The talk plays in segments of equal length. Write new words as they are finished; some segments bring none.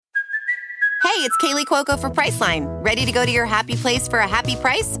Hey, it's Kaylee Cuoco for Priceline. Ready to go to your happy place for a happy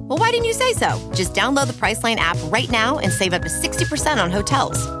price? Well, why didn't you say so? Just download the Priceline app right now and save up to 60% on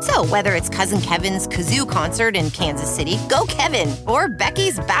hotels. So whether it's Cousin Kevin's Kazoo Concert in Kansas City, go Kevin, or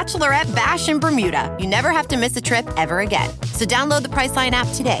Becky's Bachelorette Bash in Bermuda, you never have to miss a trip ever again. So download the Priceline app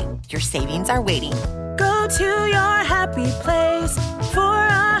today. Your savings are waiting. Go to your happy place for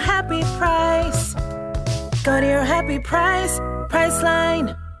a happy price. Go to your happy price,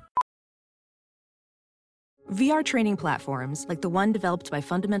 Priceline. VR training platforms, like the one developed by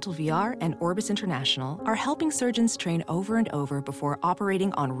Fundamental VR and Orbis International, are helping surgeons train over and over before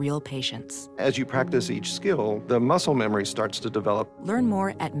operating on real patients. As you practice each skill, the muscle memory starts to develop. Learn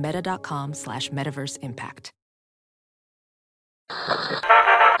more at meta.com/metaverseimpact.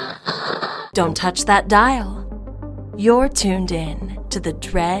 Don't touch that dial. You're tuned in to the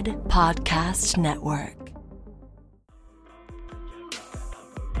Dread Podcast Network.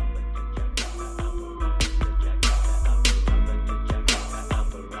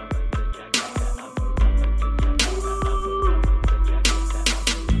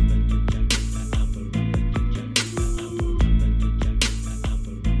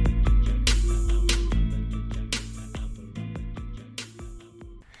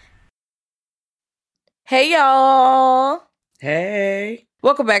 Hey, y'all. Hey.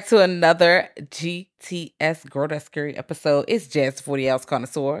 Welcome back to another GTS Girl That's Scary episode. It's Jazz 40 Ounce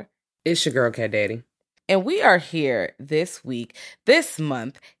Connoisseur. It's your girl, Cat Daddy. And we are here this week, this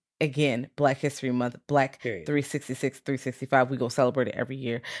month, again, Black History Month, Black 366, 365. We're going to celebrate it every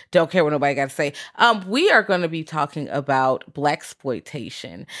year. Don't care what nobody got to say. We are going to be talking about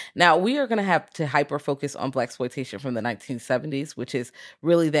Blaxploitation. Now, we are going to have to hyper-focus on Blaxploitation from the 1970s, which is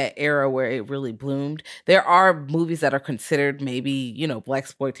really that era where it really bloomed. There are movies that are considered maybe,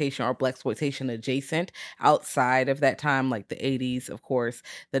 Blaxploitation or Blaxploitation adjacent outside of that time, like the 80s, of course,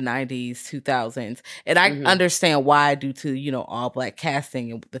 the 90s, 2000s. And I understand why, due to, all Black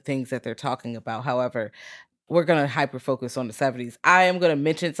casting and the things that they're talking about. However, we're going to hyper focus on the 70s. I am going to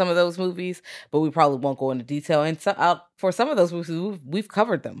mention some of those movies, but we probably won't go into detail. And so, for some of those movies, we've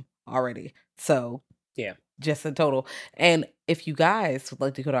covered them already. So, yeah, just a total. And if you guys would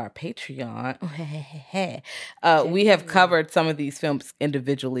like to go to our Patreon, we have covered some of these films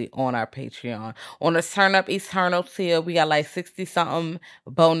individually on our Patreon. On the Turn Up Eternal tier, we got like 60-something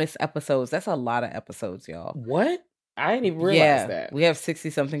bonus episodes. That's a lot of episodes, y'all. What? I didn't even realize that. We have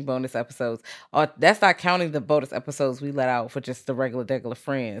 60-something bonus episodes. That's not counting the bonus episodes we let out for just the regular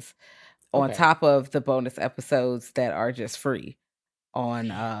friends. On top of the bonus episodes that are just free on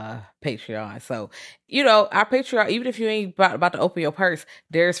Patreon. So, our Patreon, even if you ain't about to open your purse,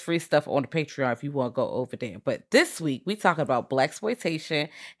 there's free stuff on the Patreon if you want to go over there. But this week, we talking about Blaxploitation.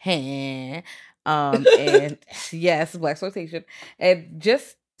 And yes, Blaxploitation. And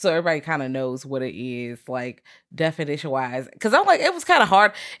just so everybody kind of knows what it is, like, definition-wise. Because I'm like, it was kind of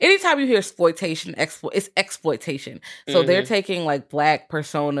hard. Anytime you hear exploitation, it's exploitation. So they're taking, like, Black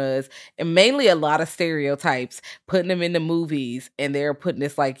personas and mainly a lot of stereotypes, putting them in the movies, and they're putting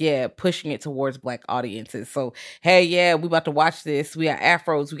this, like, pushing it towards Black audiences. So, hey, we about to watch this. We got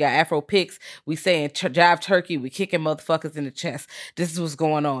afros. We got afro pics. We saying jive turkey. We kicking motherfuckers in the chest. This is what's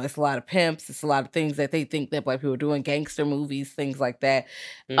going on. It's a lot of pimps. It's a lot of things that they think that Black people are doing. Gangster movies, things like that.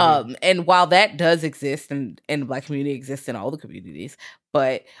 And while that does exist and the Black community exists in all the communities,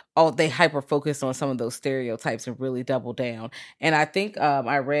 but they hyper focus on some of those stereotypes and really double down. And I think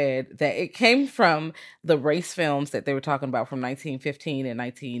I read that it came from the race films that they were talking about from 1915 and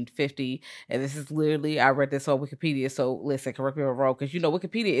 1950. And this is literally, I read this on Wikipedia. So listen, correct me if I'm wrong, because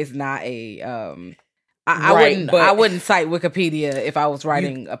Wikipedia is not a I wouldn't cite Wikipedia if I was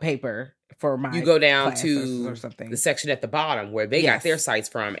writing a paper for my You go down to or something. The section at the bottom where they got their sites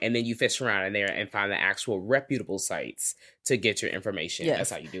from, and then you fish around in there and find the actual reputable sites to get your information. Yes. That's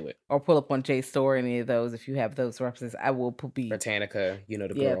how you do it. Or pull up on JSTOR, any of those. If you have those references, I will be Britannica,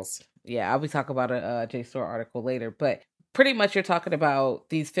 the girls. Yeah, I'll be talking about a JSTOR article later, but pretty much you're talking about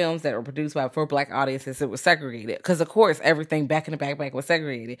these films that were produced for Black audiences. It was segregated because, of course, everything back in the back was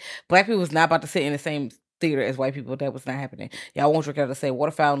segregated. Black people was not about to sit in the same theater as white people. That was not happening. Y'all won't drink out of the same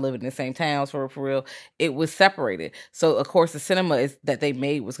water fountain, living in the same towns for real. It was separated. So, of course, the cinema that they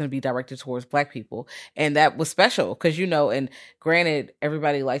made was going to be directed towards Black people. And that was special because, and granted,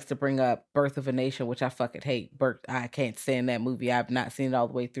 everybody likes to bring up Birth of a Nation, which I fucking hate. I can't stand that movie. I've not seen it all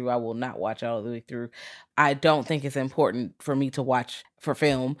the way through. I will not watch it all the way through. I don't think it's important for me to watch for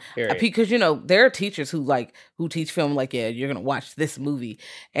film because, there are teachers who teach film you're going to watch this movie.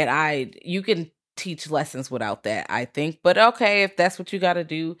 And you can teach lessons without that, I think. But okay, if that's what you got to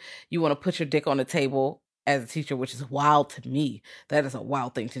do, you want to put your dick on the table, as a teacher, which is wild to me. That is a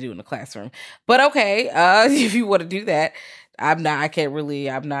wild thing to do in the classroom. But okay, if you want to do that, I'm not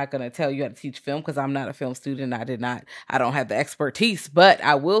going to tell you how to teach film because I'm not a film student. I don't have the expertise, but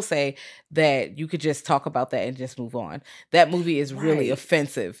I will say that you could just talk about that and just move on. That movie is really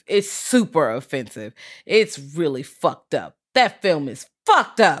offensive. It's super offensive. It's really fucked up. That film is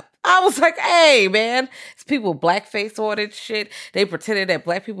fucked up. I was like, hey, man, it's people blackface on it shit. They pretended that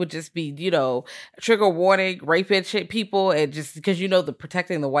black people just be, trigger warning, raping shit people. And just because, the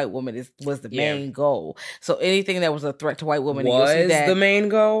protecting the white woman was the main goal. So anything that was a threat to white women the main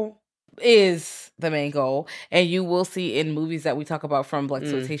goal? Is the main goal. And you will see in movies that we talk about from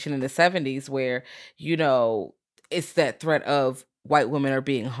Blaxploitation in the 70s where, it's that threat of white women are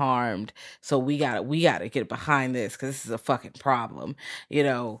being harmed, so we gotta get behind this because this is a fucking problem,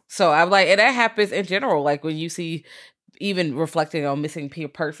 So I'm like, and that happens in general, like when you see, even reflecting on missing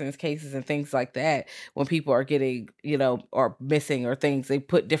persons cases and things like that, when people are getting, or missing or things, they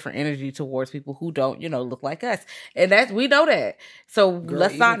put different energy towards people who don't, look like us. And we know that. So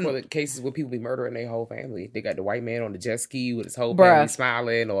let's not. For the cases where people be murdering their whole family, they got the white man on the jet ski with his whole family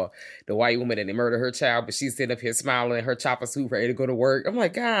smiling, or the white woman and they murder her child, but she's sitting up here smiling in her chopper suit ready to go to work. I'm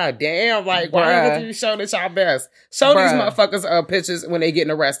like, God damn, like, why don't you show this y'all best? Show these motherfuckers pictures when they getting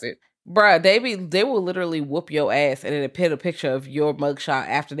arrested. Bruh, they will literally whoop your ass and then put a picture of your mugshot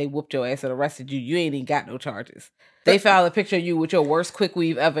after they whooped your ass and arrested you. You ain't even got no charges. They found a picture of you with your worst quick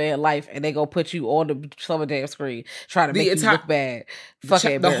weave ever in life, and they go put you on the summer damn screen trying to make you look bad.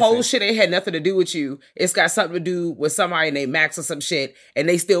 The whole shit ain't had nothing to do with you. It's got something to do with somebody named Max or some shit, and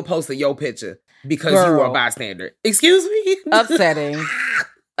they still posted your picture because you were a bystander. Excuse me?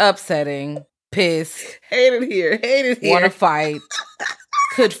 Upsetting. Pissed. Hate it here. Want to fight.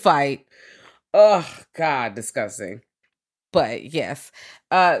 Could fight. Oh, God, disgusting. But yes.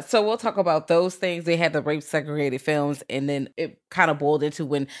 So we'll talk about those things. They had the rape segregated films, and then it kind of boiled into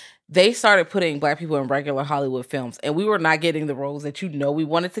when they started putting black people in regular Hollywood films, and we were not getting the roles that we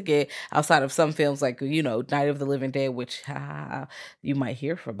wanted to get outside of some films like, Night of the Living Dead, which you might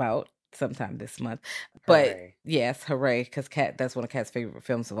hear about sometime this month. But hooray. Yes, hooray, because that's one of Kat's favorite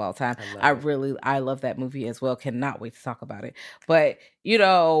films of all time. I love that movie as well. Cannot wait to talk about it. But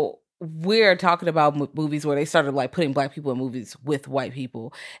we're talking about movies where they started like putting black people in movies with white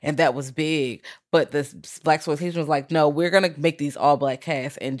people, and that was big. But this Blaxploitation was like, no, we're gonna make these all black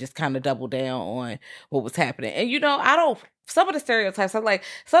casts and just kind of double down on what was happening. And some of the stereotypes, I'm like,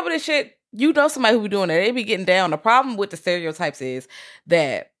 some of the shit, somebody who be doing it, they be getting down. The problem with the stereotypes is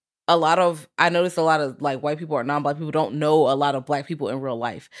that I noticed a lot of like white people or non-black people don't know a lot of black people in real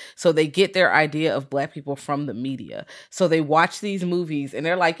life. So they get their idea of black people from the media. So they watch these movies and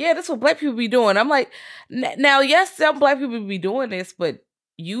they're like, yeah, that's what black people be doing. I'm like, now, yes, some black people be doing this, but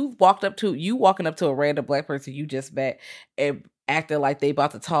you walking up to a random black person you just met and acting like they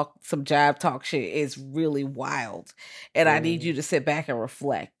about to talk some jive talk shit is really wild. And I need you to sit back and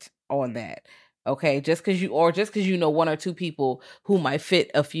reflect on that. Okay, just because you know one or two people who might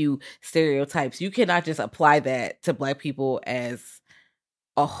fit a few stereotypes, you cannot just apply that to black people as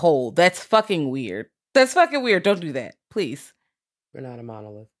a whole. That's fucking weird. Don't do that, please. We're not a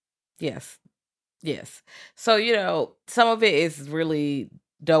monolith. Yes. So, some of it is really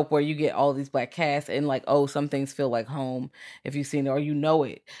dope where you get all these black casts and like, oh, some things feel like home if you've seen it or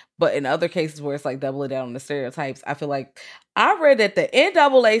it. But in other cases where it's like doubling down on the stereotypes, I feel like I read that the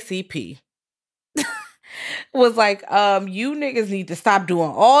NAACP was like, you niggas need to stop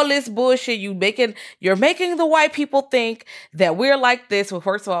doing all this bullshit. You're making the white people think that we're like this. Well,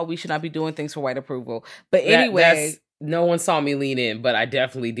 first of all, we should not be doing things for white approval. But anyway, no one saw me lean in, but I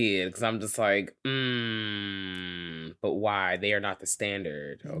definitely did because I'm just like, but why? They are not the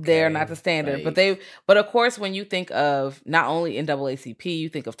standard. Okay? They are not the standard. But of course, when you think of not only NAACP, you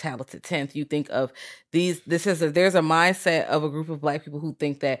think of Talented 10th, you think of there's a mindset of a group of black people who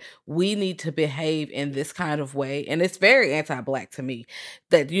think that we need to behave in this kind of way. And it's very anti-black to me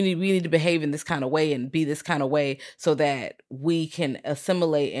that we need to behave in this kind of way and be this kind of way so that we can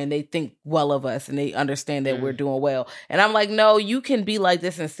assimilate and they think well of us and they understand that we're doing well. And I'm like, no, you can be like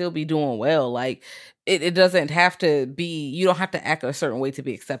this and still be doing well. Like, it doesn't have to be, you don't have to act a certain way to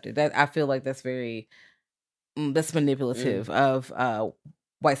be accepted. That I feel like that's very, that's manipulative of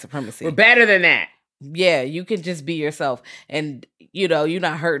white supremacy. We're better than that. Yeah, you can just be yourself and, you're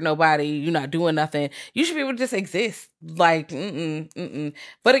not hurting nobody. You're not doing nothing. You should be able to just exist. Like,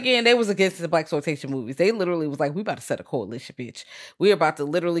 But again, they was against the Blaxploitation movies. They literally was like, we about to set a coalition, bitch. We're about to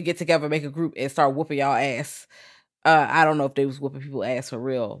literally get together, make a group and start whooping y'all ass. I don't know if they was whooping people's ass for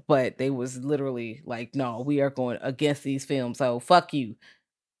real, but they was literally like, no, we are going against these films. So fuck you.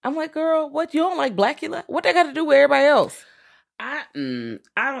 I'm like, girl, what? You don't like Blackula? What they got to do with everybody else?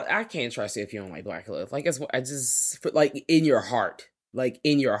 I can't trust you if you don't like Blackula. Like, like in your heart, like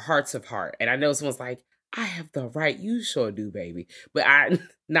in your hearts of heart. And I know someone's like, I have the right. You sure do, baby. But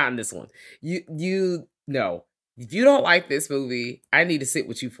not in this one. No. If you don't like this movie, I need to sit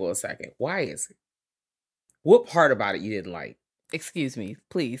with you for a second. Why is it? What part about it you didn't like? Excuse me,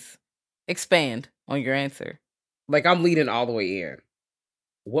 please. Expand on your answer. Like, I'm leading all the way in.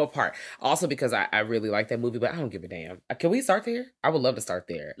 What part? Also because I really like that movie, but I don't give a damn. Can we start there? I would love to start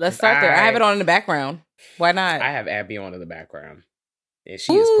there. Let's start there. I have it on in the background. Why not? I have Abby on in the background. And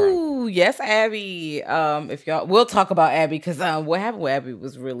she is pro. Yes, Abby. If y'all, we'll talk about Abby because what happened with Abby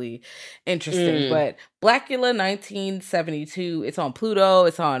was really interesting. But Blackula 1972, it's on Pluto,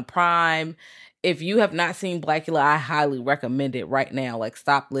 it's on Prime. If you have not seen Blackula, I highly recommend it right now. Like,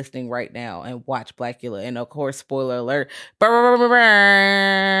 stop listening right now and watch Blackula. And of course, spoiler alert.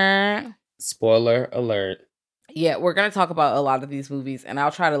 Spoiler alert. Yeah, we're going to talk about a lot of these movies, and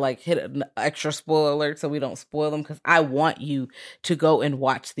I'll try to like hit an extra spoiler alert so we don't spoil them, because I want you to go and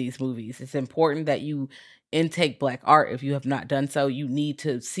watch these movies. It's important that you intake Black art. If you have not done so, you need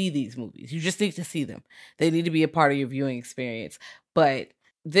to see these movies. You just need to see them. They need to be a part of your viewing experience. But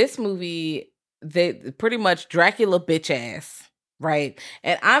this movie, they pretty much Dracula bitch ass. Right.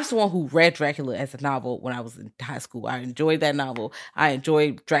 And I'm someone who read Dracula as a novel when I was in high school. I enjoyed that novel. I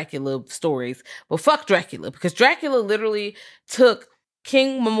enjoyed Dracula stories. But fuck Dracula, because Dracula literally took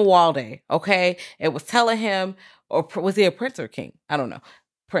King Mumuwalde, okay, and was telling him, or was he a prince or king? I don't know.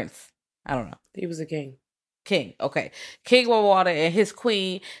 Prince. I don't know. He was a king. King, okay. King Mumuwalde and his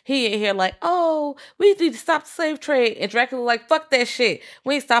queen, he in here like, oh, we need to stop the slave trade. And Dracula like, fuck that shit.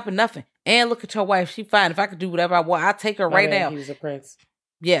 We ain't stopping nothing. And look at your wife. She fine. If I could do whatever I want, I'll take her right now. He was a prince.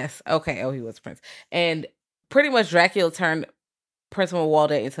 Yes. Okay. Oh, he was a prince. And pretty much Dracula turned Prince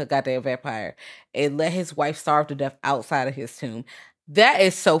Mumuwalde into a goddamn vampire and let his wife starve to death outside of his tomb. That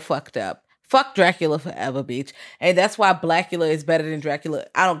is so fucked up. Fuck Dracula forever, bitch. And that's why Blackula is better than Dracula.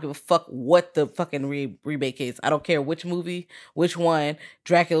 I don't give a fuck what the fucking remake is. I don't care which movie, which one.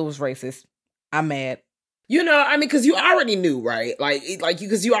 Dracula was racist. I'm mad. You know, I mean, because you already knew, right?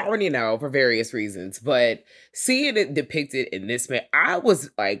 Because you already know for various reasons. But seeing it depicted in this man, I was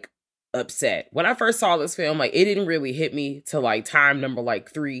like upset when I first saw this film. Like, it didn't really hit me till like time number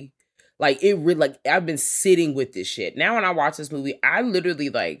like 3. Like, it really, like, I've been sitting with this shit. Now when I watch this movie, I literally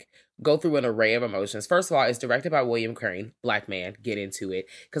like go through an array of emotions. First of all, it's directed by William Crane, Black man, get into it.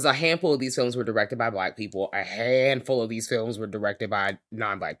 Because a handful of these films were directed by Black people. A handful of these films were directed by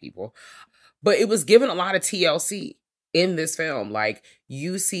non-Black people. But it was given a lot of TLC in this film. Like,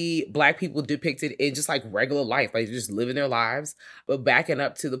 you see Black people depicted in just like regular life, like just living their lives. But backing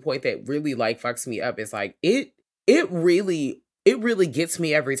up to the point that really like fucks me up is like, it really gets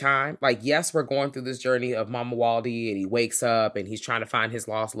me every time. Like, yes, we're going through this journey of Mumuwalde, and he wakes up and he's trying to find his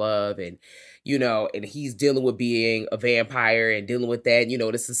lost love, and, you know, and he's dealing with being a vampire and dealing with that. You know,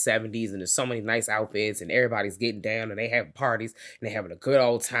 this is 70s and there's so many nice outfits and everybody's getting down and they have parties and they're having a good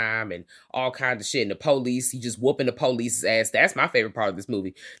old time and all kinds of shit. And the police, he just whooping the police's ass. That's my favorite part of this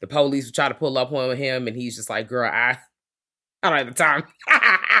movie. The police try to pull up on him and he's just like, girl, I don't have the time.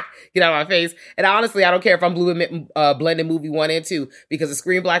 Get out of my face. And honestly, I don't care if I'm blending movie 1 and 2, because the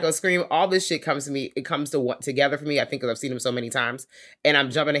Scream Black or Scream, all this shit comes to me. It comes together for me, I think, because I've seen them so many times. And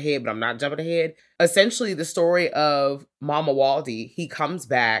I'm jumping ahead, but I'm not jumping ahead. Essentially, the story of Mumuwalde, he comes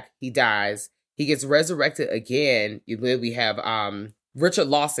back, he dies, he gets resurrected again. You literally have Richard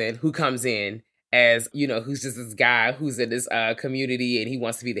Lawson, who comes in as, you know, who's just this guy who's in this community and he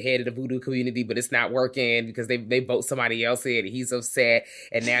wants to be the head of the voodoo community, but it's not working because they vote somebody else in and he's upset.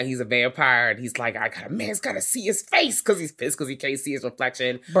 And now he's a vampire and he's like, man's gotta see his face because he's pissed because he can't see his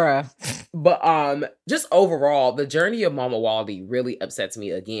reflection. Bruh. But just overall, the journey of Mumuwalde really upsets me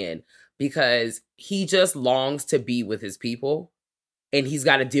again because he just longs to be with his people and he's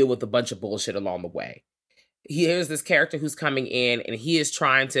got to deal with a bunch of bullshit along the way. Here's this character who's coming in and he is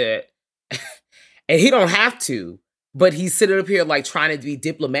trying to... And he don't have to, but he's sitting up here like trying to be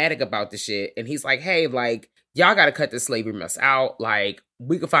diplomatic about the shit. And he's like, hey, like, y'all got to cut this slavery mess out. Like,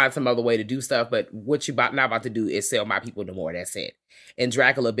 we could find some other way to do stuff, but what you not about to do is sell my people no more. That's it. And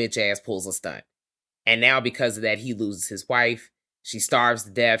Dracula bitch ass pulls a stunt. And now because of that, he loses his wife. She starves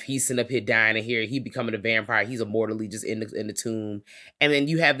to death. He's sitting up here dying in here. He becoming a vampire. He's immortally just in the tomb. And then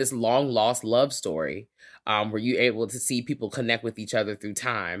you have this long lost love story where you're able to see people connect with each other through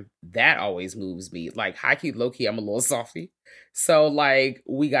time. That always moves me. Like, high-key, low-key, I'm a little softy. So, like,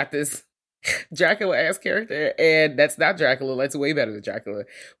 we got this Dracula-ass character, and that's not Dracula. That's way better than Dracula.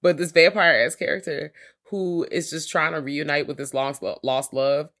 But this vampire-ass character who is just trying to reunite with this lost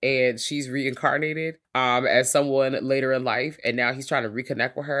love, and she's reincarnated as someone later in life, and now he's trying to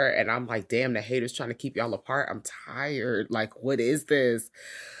reconnect with her, and I'm like, damn, the haters trying to keep y'all apart. I'm tired. Like, what is this?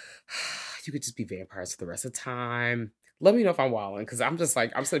 You could just be vampires for the rest of the time. Let me know if I'm wilding, because I'm just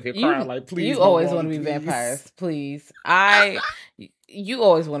like, I'm sitting here crying like, please. You always want to be vampires, please. You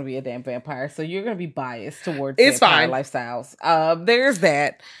always want to be a damn vampire, so you're going to be biased towards vampire lifestyles. There's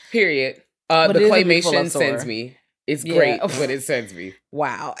that. Period. The claymation sends me. It's great, but it sends me.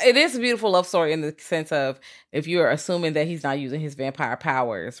 Wow. It is a beautiful love story in the sense of if you're assuming that he's not using his vampire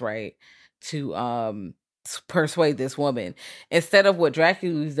powers, right, to persuade this woman. Instead of what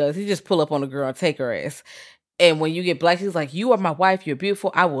Dracula does, he just pull up on a girl and take her ass. And when you get black, he's like, you are my wife. You're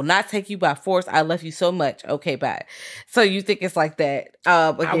beautiful. I will not take you by force. I love you so much. Okay, bye. So you think it's like that.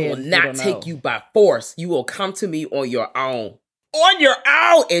 Again, I will not take you by force. You will come to me on your own. On your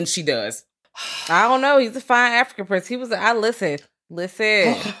own. And she does. I don't know. He's a fine African prince. He was. I listen.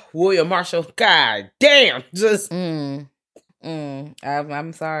 William Marshall. God damn. Just. I'm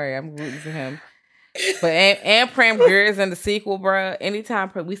sorry. I'm rooting for him. But and Pam Grier is in the sequel, bruh. Anytime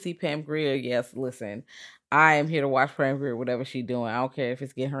we see Pam Grier, yes, listen. I am here to watch Pam Grier, whatever she's doing. I don't care if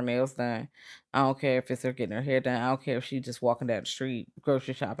it's getting her nails done. I don't care if it's her getting her hair done. I don't care if she's just walking down the street,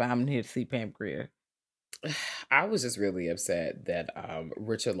 grocery shopping. I'm here to see Pam Grier. I was just really upset that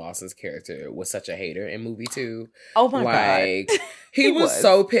Richard Lawson's character was such a hater in movie 2. Oh my God. He was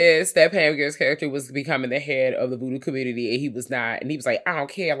so pissed that Pam Grier's character was becoming the head of the voodoo community and he was not. And he was like, I don't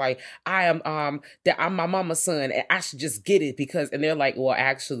care. Like, I'm my mama's son and I should just get it because, and they're like, well,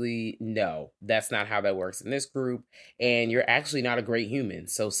 actually, no, that's not how that works in this group. And you're actually not a great human.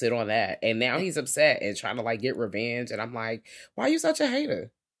 So sit on that. And now he's upset and trying to like get revenge. And I'm like, why are you such a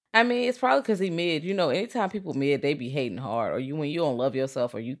hater? I mean, it's probably because he mid. You know, anytime people mid, they be hating hard. Or when you don't love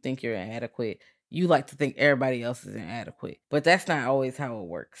yourself or you think you're inadequate, you like to think everybody else is inadequate. But that's not always how it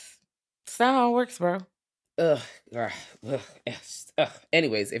works. It's not how it works, bro.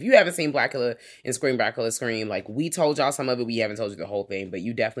 Anyways, if you haven't seen Blackula and Blackula Scream, like we told y'all some of it, we haven't told you the whole thing, but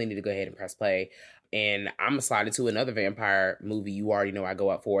you definitely need to go ahead and press play. And I'm gonna slide into another vampire movie you already know I go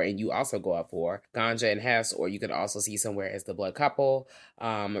up for, and you also go up for, Ganja and Hess, or you can also see somewhere as The Blood Couple,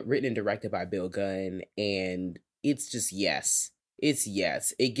 written and directed by Bill Gunn, and it's just yes. It's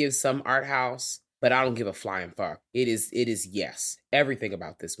yes. It gives some art house, but I don't give a flying fuck. It is yes. Everything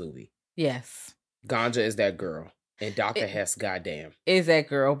about this movie. Yes. Ganja is that girl. And Dr. Hess, goddamn. Is that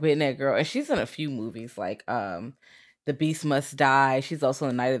girl, been that girl. And she's in a few movies like The Beast Must Die. She's also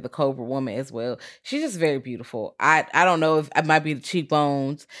in Night of the Cobra Woman as well. She's just very beautiful. I don't know if it might be the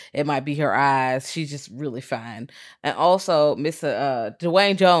cheekbones. It might be her eyes. She's just really fine. And also Mr.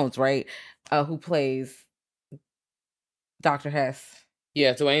 Dwayne Jones, right? Who plays Dr. Hess.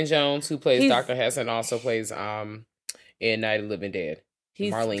 Yeah, Dwayne Jones, who plays Dr. Hess and also plays in Night of the Living Dead.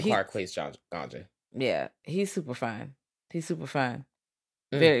 Marlene Clark plays Ganja. Yeah, he's super fine. He's super fine.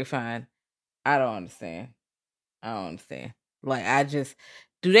 Very fine. I don't understand. Like,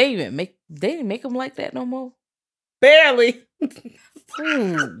 do they even they didn't make him like that no more? Barely.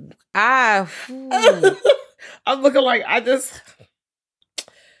 I'm looking like,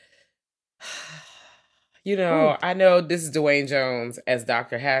 you know, I know this is Dwayne Jones as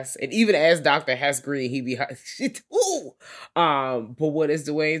Dr. Hess, and even as Dr. Hess Green, he be but what is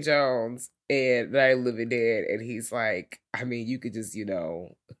Dwayne Jones and Night of the Living Dead? And he's like, I mean, you could just, you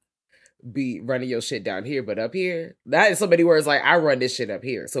know, be running your shit down here, but up here, that is so many words like, I run this shit up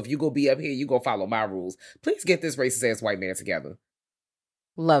here. So if you go be up here, you go follow my rules. Please get this racist ass white man together.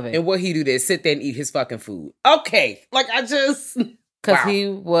 Love it. And what he do is sit there and eat his fucking food. Okay. Like, because he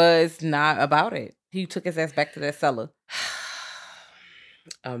was not about it. He took his ass back to that cellar.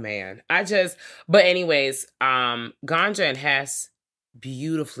 Oh man. But anyways, Ganja and Hess,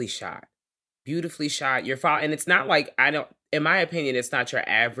 beautifully shot. And it's not like, in my opinion, it's not your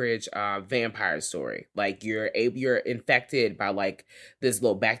average vampire story. Like you're infected by like this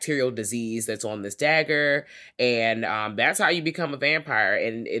little bacterial disease that's on this dagger, and that's how you become a vampire.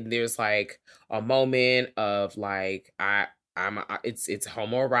 And there's like a moment of like it's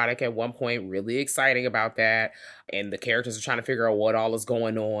homoerotic at one point, really exciting about that, and the characters are trying to figure out what all is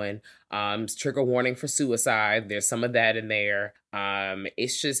going on. Trigger warning for suicide. There's some of that in there.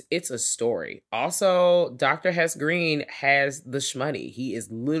 It's a story. Also, Dr. Hess Green has the shmoney. He is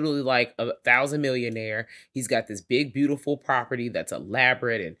literally like 1,000 millionaire. He's got this big, beautiful property that's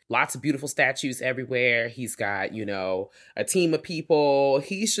elaborate and lots of beautiful statues everywhere. He's got, you know, a team of people.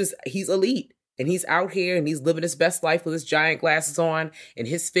 He's elite. And he's out here and he's living his best life with his giant glasses on and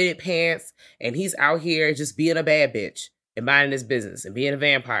his fitted pants. And he's out here just being a bad bitch and minding his business and being a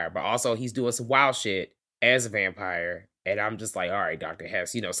vampire. But also he's doing some wild shit as a vampire. And I'm just like, all right, Dr.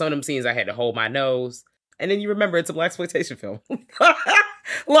 Hess. You know, some of them scenes I had to hold my nose. And then you remember it's a Blaxploitation film.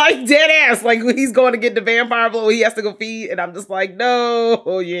 Like, dead ass. Like, when he's going to get the vampire blow, he has to go feed. And I'm just like,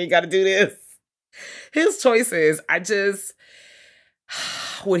 no, you ain't got to do this. His choices, that's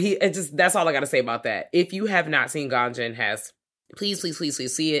all I got to say about that. If you have not seen Ganja and Hess, please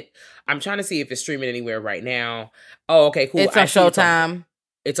see it. I'm trying to see if it's streaming anywhere right now. Oh, okay, cool. It's on Showtime.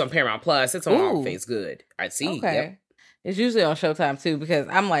 It's on Paramount Plus. It's on All Things Good. I see. Okay. Yep. It's usually on Showtime too, because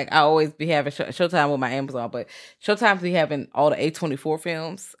I'm like, I always be having Showtime with my Amazon, but Showtime be having all the A24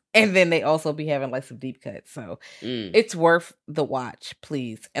 films, and then they also be having like some deep cuts. So it's worth the watch,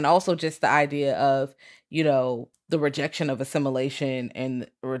 please. And also just the idea of, you know, the rejection of assimilation and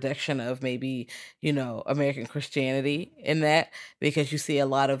the rejection of maybe, you know, American Christianity in that, because you see a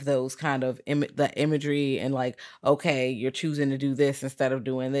lot of those kind of the imagery and like, okay, you're choosing to do this instead of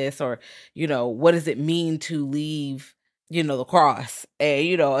doing this, or, you know, what does it mean to leave, you know, the cross? And,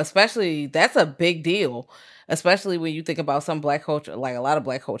 you know, especially that's a big deal, especially when you think about some Black culture, like a lot of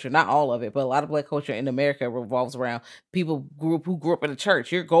Black culture, not all of it, but a lot of Black culture in America revolves around people who grew up in the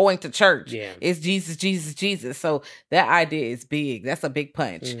church. You're going to church. Yeah. It's Jesus, Jesus, Jesus. So that idea is big. That's a big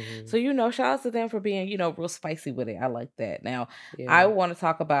punch. Mm-hmm. So, you know, shout out to them for being, you know, real spicy with it. I like that. Now, I want to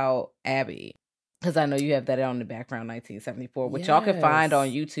talk about Abby, because I know you have that on the background, 1974, which y'all can find on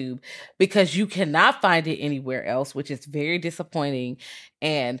YouTube, because you cannot find it anywhere else, which is very disappointing.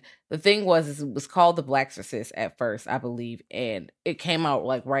 And the thing was, it was called The Blaxorcist at first, I believe. And it came out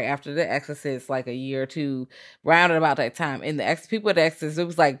like right after The Exorcist, like a year or two, round about that time. And the people at The Exorcist, it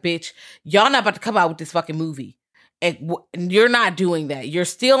was like, bitch, y'all not about to come out with this fucking movie. And you're not doing that. You're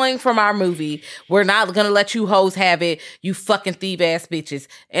stealing from our movie. We're not going to let you hoes have it, you fucking thief ass bitches.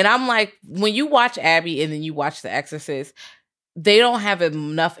 And I'm like, when you watch Abby and then you watch The Exorcist, they don't have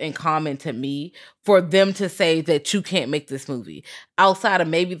enough in common to me for them to say that you can't make this movie. Outside of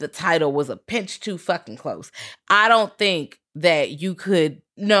maybe the title was a pinch too fucking close. I don't think that you could.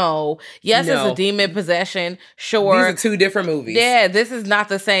 No. Yes, no. It's a demon possession. Sure. These are two different movies. Yeah, this is not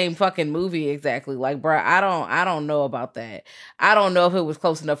the same fucking movie exactly. Like, bruh, I don't know about that. I don't know if it was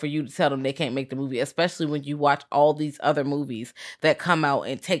close enough for you to tell them they can't make the movie, especially when you watch all these other movies that come out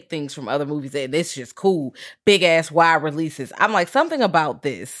and take things from other movies, and it's just cool. Big ass wide releases. I'm like, something about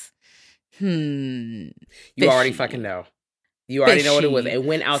this. You already fucking know. You already know what it was. It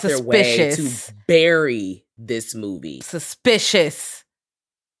went out their way to bury this movie. Suspicious.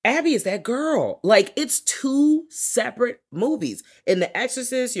 Abby is that girl. Like, it's two separate movies. In The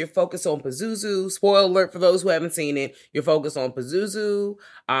Exorcist, you're focused on Pazuzu. Spoiler alert for those who haven't seen it. You're focused on Pazuzu.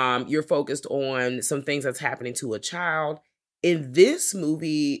 You're focused on some things that's happening to a child. In this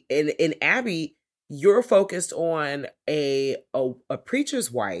movie, in Abby, you're focused on a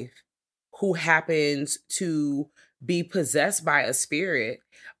preacher's wife who happens to be possessed by a spirit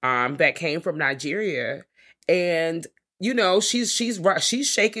that came from Nigeria. And you know, she's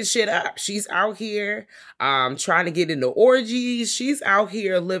shaking shit up. She's out here trying to get into orgies. She's out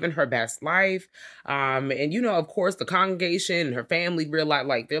here living her best life. And, you know, of course, the congregation and her family realize,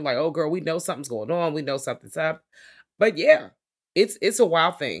 like, they're like, oh, girl, we know something's going on. We know something's up. But, yeah, it's a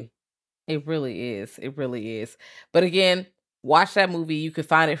wild thing. It really is. It really is. But, again, watch that movie. You can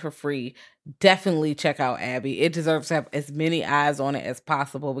find it for free. Definitely check out Abby. It deserves to have as many eyes on it as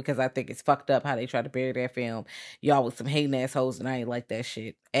possible, because I think it's fucked up how they try to bury that film. Y'all with some hating assholes, and I ain't like that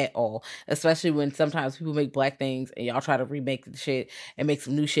shit at all. Especially when sometimes people make Black things and y'all try to remake the shit and make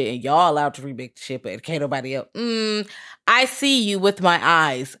some new shit, and y'all allowed to remake the shit, but it can't nobody else. I see you with my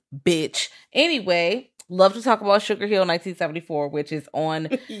eyes, bitch. Anyway, love to talk about Sugar Hill 1974, which is on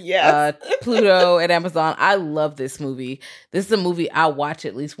Pluto and Amazon. I love this movie. This is a movie I watch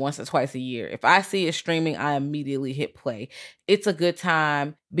at least once or twice a year. If I see it streaming, I immediately hit play. It's a good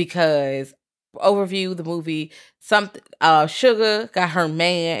time because, overview the movie, Sugar got her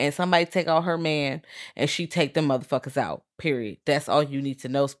man and somebody take out her man and she take them motherfuckers out. Period. That's all you need to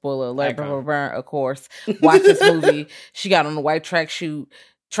know. Spoiler alert, of course. Watch this movie. She got on the white tracksuit.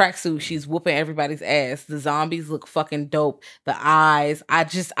 She's whooping everybody's ass. The zombies look fucking dope. The eyes, I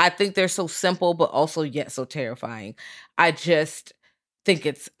think they're so simple, but also yet so terrifying. I think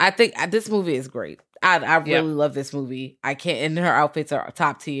this movie is great. I really love this movie. And her outfits are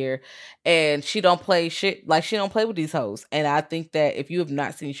top tier, and she don't play shit. Like, she don't play with these hoes. And I think that if you have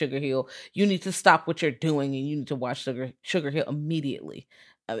not seen Sugar Hill, you need to stop what you're doing and you need to watch Sugar Hill immediately,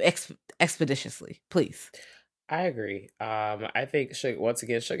 expeditiously, please. I agree. I think once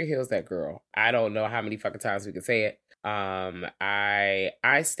again, Sugar Hill's that girl. I don't know how many fucking times we can say it.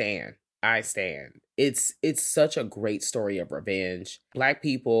 I stand. it's such a great story of revenge. Black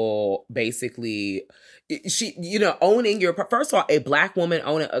people basically, owning first of all, a Black woman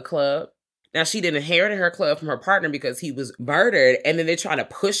owning a club. Now, she didn't inherit her club from her partner because he was murdered, and then they're trying to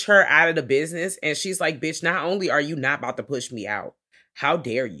push her out of the business, and she's like, bitch, not only are you not about to push me out, how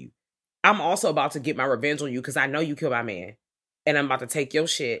dare you? I'm also about to get my revenge on you because I know you killed my man, and I'm about to take your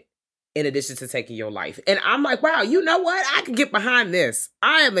shit in addition to taking your life. And I'm like, wow, you know what? I can get behind this.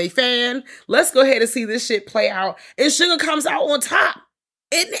 I am a fan. Let's go ahead and see this shit play out. And Sugar comes out on top.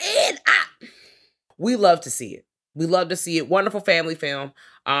 We love to see it. We love to see it. Wonderful family film.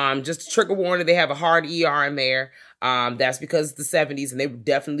 Just a trigger warning, they have a hard ER in there. That's because it's the 70s, and they were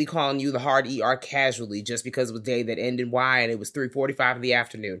definitely calling you the hard ER casually just because it was day that ended Y and it was 3:45 in the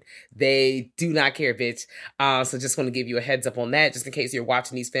afternoon. They do not care, bitch. So just want to give you a heads up on that, just in case you're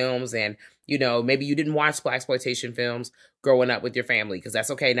watching these films and, maybe you didn't watch Blaxploitation films growing up with your family, because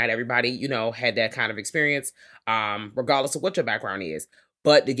that's okay. Not everybody, had that kind of experience, regardless of what your background is.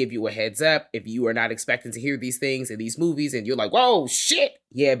 But to give you a heads up, if you are not expecting to hear these things in these movies and you're like, whoa, shit.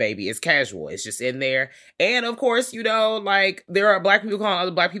 Yeah, baby, it's casual. It's just in there. And of course, there are Black people calling other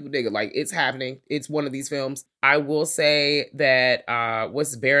Black people nigga. Like, it's happening. It's one of these films. I will say that,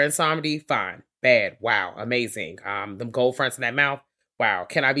 what's Baron Samedi? Fine. Bad. Wow. Amazing. Them gold fronts in that mouth. Wow.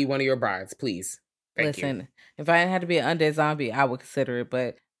 Can I be one of your brides, please? Thank you. If I had to be an undead zombie, I would consider it,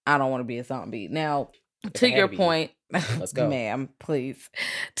 but I don't want to be a zombie. Now, to your point, let's go, ma'am, please.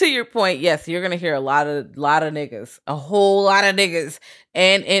 To your point, yes, you're gonna hear a lot of niggas, a whole lot of niggas,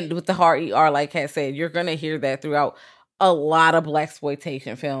 and with the hard ER, like Kat said, you're gonna hear that throughout a lot of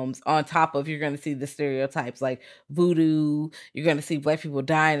Blaxploitation films. On top of, you're gonna see the stereotypes like voodoo. You're gonna see Black people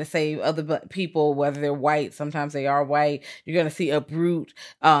dying to save other people, whether they're white. Sometimes they are white. You're gonna see a brute.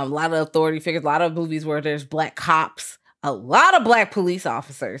 A lot of authority figures. A lot of movies where there's Black cops. A lot of Black police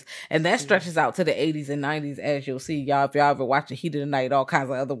officers, and that stretches out to the 80s and 90s, as you'll see. Y'all, if y'all ever watching Heat of the Night, all kinds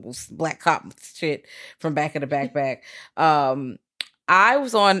of other Black cop shit from back in the back. I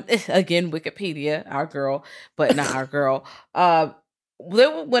was on, again, Wikipedia, our girl, but not our girl.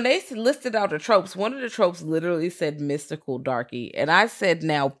 When they listed out the tropes, one of the tropes literally said mystical darky, and I said,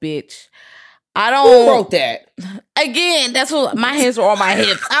 now, bitch, I don't... Who wrote that? Again, that's what my hands were on my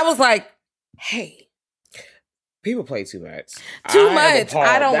hips. I was like, hey... People play too much. Too much.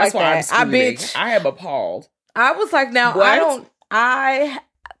 I don't That's like why that. I am appalled. I was like, now, what?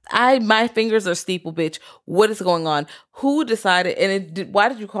 My fingers are steeple, bitch. What is going on? Who decided? And why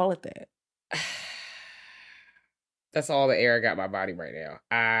did you call it that? That's all the air I got in my body right now.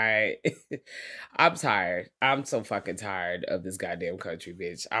 I'm tired. I'm so fucking tired of this goddamn country,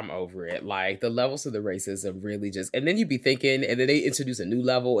 bitch. I'm over it. Like, the levels of the racism really just, and then you be thinking, and then they introduce a new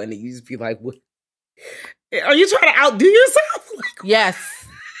level, and you just be like, what? Are you trying to outdo yourself? Like, yes.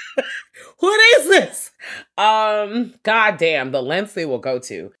 What is this? God damn, the lengths they will go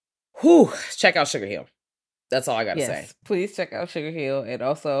to. Whew. Check out Sugar Hill. That's all I gotta say. Please check out Sugar Hill, and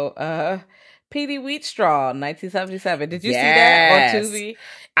also P.D. Wheatstraw, 1977. Did you see that on Tubi?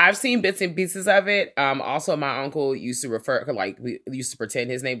 I've seen bits and pieces of it. Also, my uncle used to we used to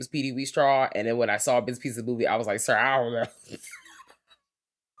pretend his name was P.D. Wheatstraw, and then when I saw bits and pieces of the movie, I was like, sir, I don't know.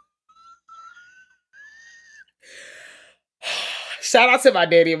 Shout out to my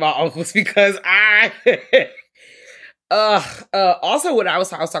daddy and my uncles, because also when I was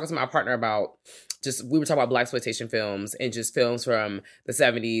talking to my partner about, we were talking about Blaxploitation films and just films from the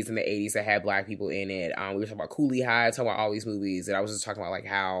 70s and the 80s that had Black people in it. We were talking about Coolie High, talking about all these movies, and I was just talking about like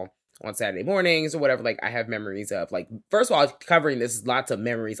how on Saturday mornings or whatever, like I have memories of, like, first of all, covering this, lots of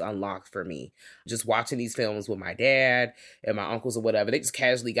memories unlocked for me. Just watching these films with my dad and my uncles or whatever, they just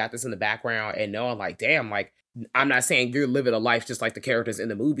casually got this in the background and knowing like, damn, like, I'm not saying you're living a life just like the characters in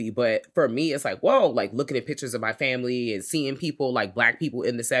the movie, but for me, it's like, whoa, like looking at pictures of my family and seeing people like Black people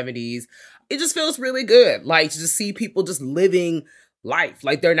in the 70s, it just feels really good. Like, to just see people just living life.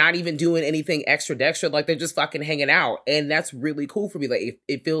 Like, they're not even doing anything extra dextra. Like, they're just fucking hanging out. And that's really cool for me. Like,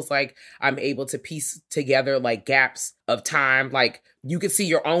 it feels like I'm able to piece together like gaps of time. Like, you could see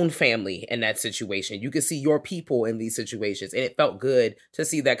your own family in that situation. You could see your people in these situations. And it felt good to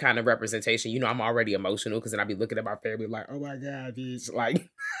see that kind of representation. You know, I'm already emotional because then I'd be looking at my family like, oh my God, bitch. Like,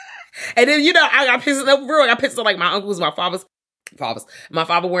 and then, you know, I got pissed up real. I got pissed up like my uncles, my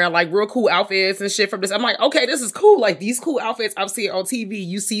father wearing like real cool outfits and shit from this. I'm like, okay, this is cool. Like, these cool outfits I'm seeing on TV,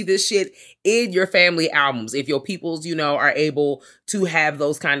 you see this shit in your family albums. If your peoples, you know, are able to have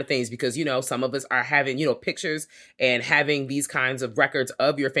those kind of things, because, you know, some of us are having, you know, pictures and having these kinds of records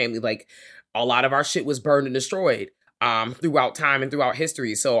of your family. Like, a lot of our shit was burned and destroyed. throughout time and throughout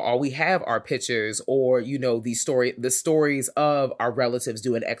history. So all we have are pictures or, you know, the stories of our relatives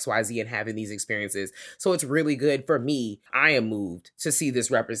doing XYZ and having these experiences. So it's really good for me. I am moved to see this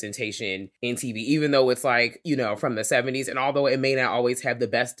representation in TV, even though it's like, you know, from the 70s. And although it may not always have the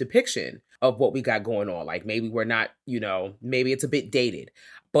best depiction of what we got going on, like maybe we're not, you know, maybe it's a bit dated,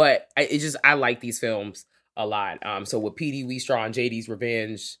 but I like these films a lot. So with P.D. Wheatstraw and J.D.'s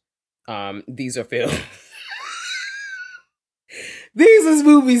Revenge, these are films. These is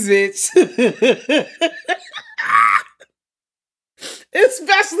movies, bitch.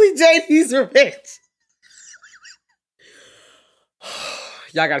 Especially JD's Revenge.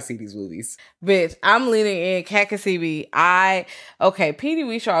 Y'all gotta see these movies. Bitch, I'm leaning in. Cat can see me. P.D.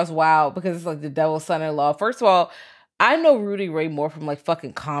 Wheatstraw is wild because it's like the devil's son-in-law. First of all, I know Rudy Ray Moore from like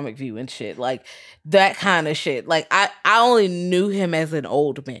fucking Comic View and shit. Like that kind of shit. Like I only knew him as an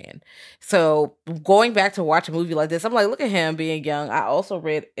old man. So going back to watch a movie like this, I'm like, look at him being young. I also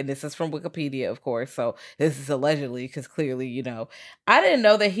read, and this is from Wikipedia, of course. So this is allegedly, because clearly, you know, I didn't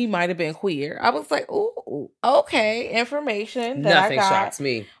know that he might have been queer. I was like, ooh, okay, information that Nothing I got shocks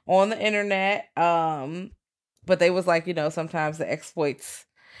me on the internet. But they was like, you know, sometimes the exploits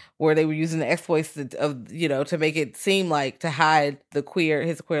where they were using the exploits of, you know, to make it seem like to hide his queer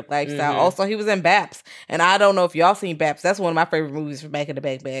lifestyle. Mm-hmm. Also, he was in Baps. And I don't know if y'all seen Baps. That's one of my favorite movies from back in the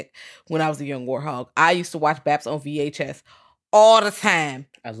back when I was a young warhog. I used to watch Baps on VHS all the time.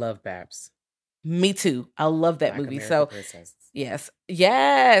 I love Baps. Me too. I love that Black movie. American So Princess.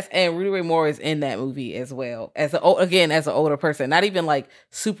 Yes. And Rudy Ray Moore is in that movie as well. As an older person, not even like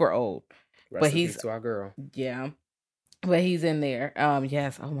super old. But he's to our girl. Yeah. But he's in there.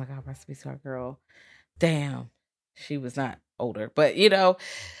 Yes. Oh my God, recipe to our girl. Damn. She was not older. But you know,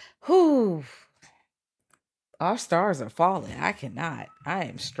 our stars are falling. I cannot. I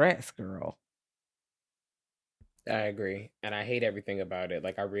am stressed, girl. I agree. And I hate everything about it.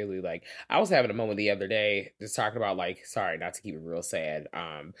 Like I was having a moment the other day just talking about like, sorry, not to keep it real sad.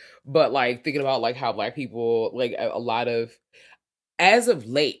 But like thinking about like how Black people, like a lot of, as of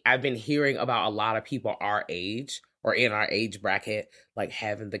late, I've been hearing about a lot of people our age or in our age bracket, like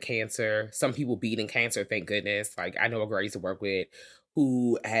having the cancer. Some people beating cancer, thank goodness. Like I know a girl I used to work with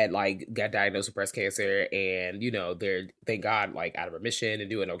who had like got diagnosed with breast cancer, and you know they're, thank God, like out of remission and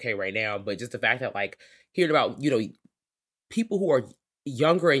doing okay right now. But just the fact that like hearing about, you know, people who are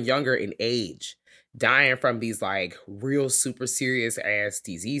younger and younger in age dying from these like real super serious ass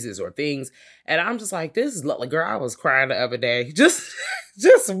diseases or things, and I'm just like, this is like, girl, I was crying the other day, just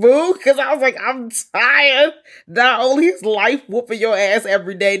move, because I was like, I'm tired. Not only is life whooping your ass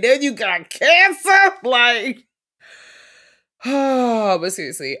every day, then you got cancer, like. Oh, but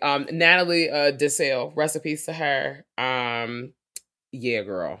seriously, Natalie DeSalle, recipes to her. Yeah,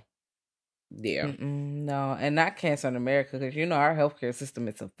 girl. Yeah. No, and not cancer in America, because you know our healthcare system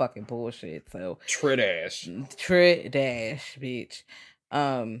is some fucking bullshit. So Tridash, bitch.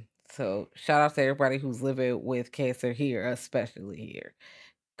 So shout out to everybody who's living with cancer here, especially here,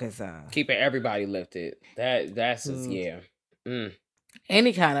 because keeping everybody lifted. That's just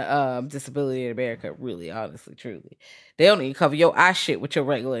any kind of disability in America, really, honestly, truly, they don't even cover your eye shit with your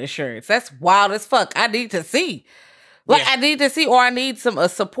regular insurance. That's wild as fuck. I need to see. Like, I need to see, or I need some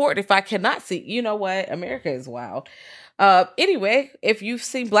support if I cannot see. You know what? America is wild. Anyway, if you've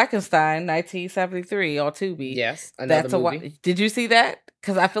seen Blackenstein, 1973 on Tubi. Yes, another movie. Did you see that?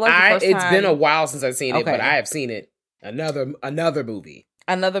 Because I feel like it's been a while since I've seen it, but I have seen it. Another movie.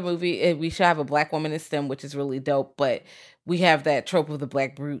 Another movie. We should have a Black woman in STEM, which is really dope, but we have that trope of the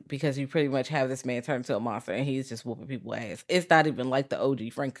Black brute because you pretty much have this man turn into a monster and he's just whooping people's ass. It's not even like the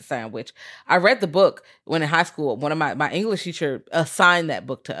OG Frankenstein, which I read the book when in high school. One of my English teacher assigned that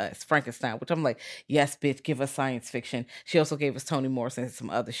book to us, Frankenstein, which I'm like, yes, bitch, give us science fiction. She also gave us Toni Morrison and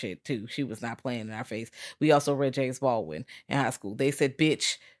some other shit too. She was not playing in our face. We also read James Baldwin in high school. They said,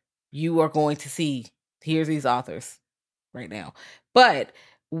 bitch, you are going to see, here's these authors right now. But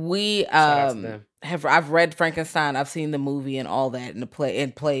we I've read Frankenstein, I've seen the movie and all that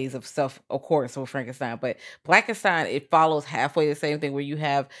in plays of stuff, of course, with Frankenstein. But Blackenstein, it follows halfway the same thing where you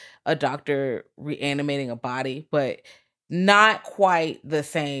have a doctor reanimating a body, but not quite the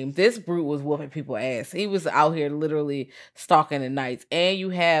same. This brute was whooping people's ass. He was out here literally stalking the nights. And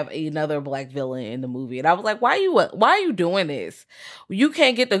you have another Black villain in the movie. And I was like, why are you doing this? You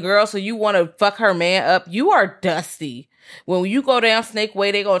can't get the girl, so you want to fuck her man up? You are dusty. When you go down Snake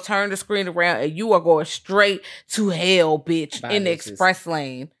Way, they gonna turn the screen around and you are going straight to hell, bitch. In the express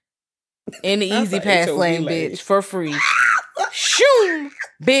lane. In the easy pass lane, bitch. For free. Shoo!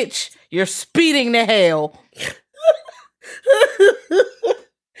 Bitch, you're speeding to hell.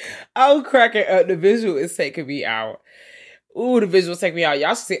 I'm cracking up. The visual is taking me out. Ooh, the visuals take me out.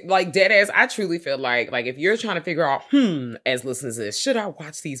 Y'all should see, like, dead ass. I truly feel like if you're trying to figure out, as listeners to this, should I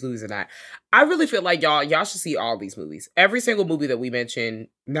watch these movies or not? I really feel like y'all should see all these movies. Every single movie that we mention,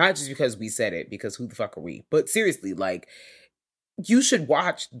 not just because we said it, because who the fuck are we? But seriously, like, you should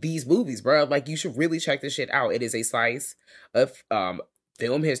watch these movies, bro. Like, you should really check this shit out. It is a slice of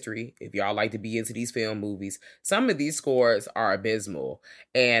film history. If y'all like to be into these film movies, some of these scores are abysmal.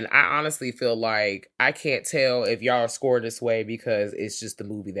 And I honestly feel like I can't tell if y'all score this way because it's just the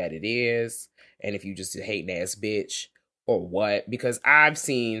movie that it is. And if you just a hating ass bitch or what, because I've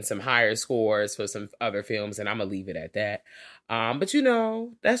seen some higher scores for some other films and I'm gonna leave it at that. But you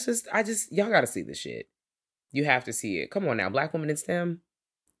know, y'all gotta see this shit. You have to see it. Come on now, Black Women in STEM.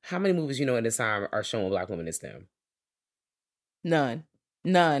 How many movies you know at this time are showing Black women in STEM? None.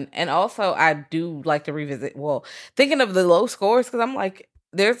 And also, I do like to revisit, thinking of the low scores, because I'm like,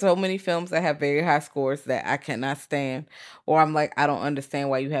 there's so many films that have very high scores that I cannot stand, or I'm like, I don't understand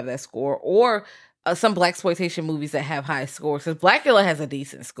why you have that score, or some Blaxploitation movies that have high scores, because Blackula has a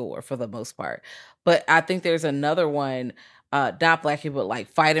decent score for the most part. But I think there's another one, not Blackie, but like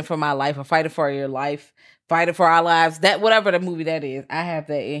Fighting for My Life or Fighting for Your Life, Fighting for Our Lives, that whatever the movie that is, I have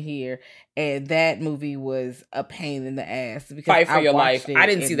that in here. And that movie was a pain in the ass because Fight for Your Life. I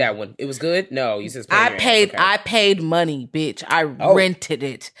didn't see that one. It was good? No, you said I paid money, bitch. I rented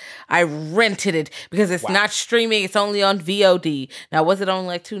it. Because it's not streaming. It's only on VOD. Now, was it only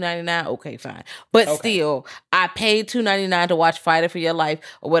like $2.99? Okay, fine. But still, I paid $2.99 to watch Fighting for Your Life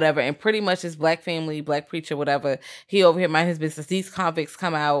or whatever. And pretty much this black family, black preacher, whatever, he over here mind his business. These convicts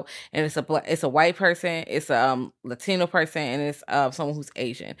come out and it's a white person, it's a Latino person, and it's someone who's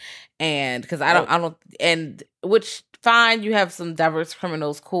Asian. And because I don't, and which fine, you have some diverse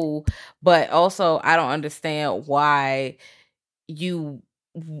criminals, cool, but also I don't understand why you.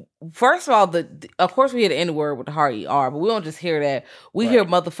 First of all, of course we hear the N word with the hard ER, but we don't just hear that. We hear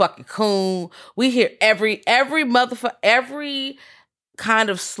motherfucking coon. We hear every kind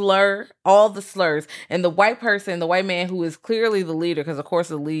of slur, all the slurs. And the white man who is clearly the leader, because of course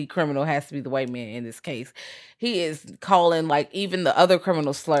the lead criminal has to be the white man in this case, he is calling like even the other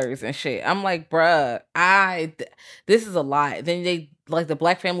criminal slurs and shit. I'm like, bruh, this is a lot. Then they, like, the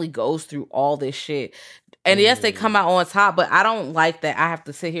black family goes through all this shit. And yes, they come out on top, but I don't like that I have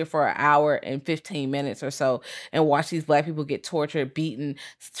to sit here for an hour and 15 minutes or so and watch these black people get tortured, beaten,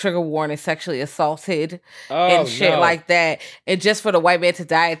 trigger warning, sexually assaulted, and shit like that. And just for the white man to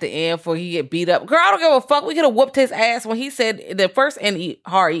die at the end for he get beat up. Girl, I don't give a fuck. We could have whooped his ass when he said the first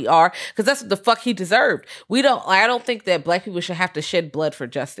hard ER, because that's what the fuck he deserved. I don't think that black people should have to shed blood for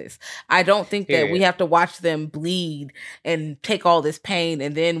justice. I don't think that we have to watch them bleed and take all this pain,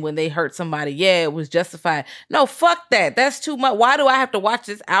 and then when they hurt somebody, it was justified. No, fuck that. That's too much. Why do I have to watch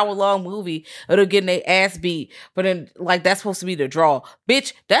this hour-long movie of them getting their ass beat? But then, like, that's supposed to be the draw.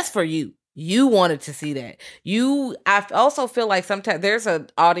 Bitch, that's for you. You wanted to see that. I also feel like sometimes there's an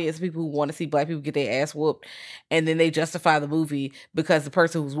audience of people who want to see black people get their ass whooped, and then they justify the movie because the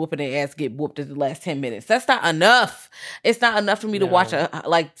person who's whooping their ass get whooped in the last 10 minutes. That's not enough. It's not enough for me to watch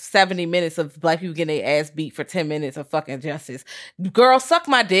like 70 minutes of black people getting their ass beat for 10 minutes of fucking justice. Girl, suck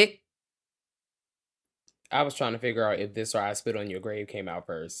my dick. I was trying to figure out if this or I Spit on Your Grave came out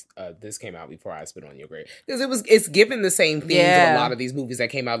first. This came out before I Spit on Your Grave. Because it's given the same themes of a lot of these movies that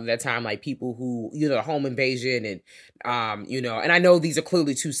came out at that time, like people who, home invasion and, and I know these are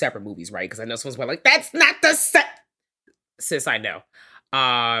clearly two separate movies, right? Because I know someone's like, that's not the set. Sis, I know.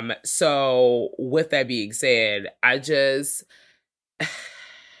 So with that being said, I just...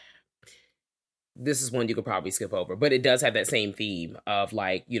 This is one you could probably skip over, but it does have that same theme of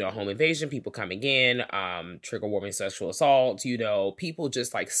like, home invasion, people coming in, trigger warning, sexual assault, people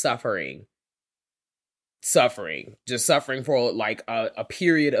just like suffering for like a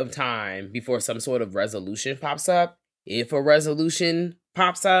period of time before some sort of resolution pops up. If a resolution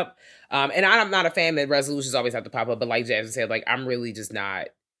pops up, and I'm not a fan that resolutions always have to pop up, but like Jasmine said, like, I'm really just not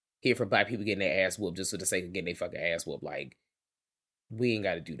here for black people getting their ass whooped just for the sake of getting their fucking ass whooped. Like, we ain't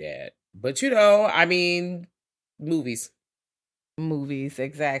got to do that. But I mean, movies,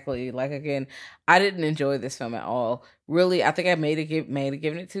 exactly. Like, again, I didn't enjoy this film at all. Really, I think I may have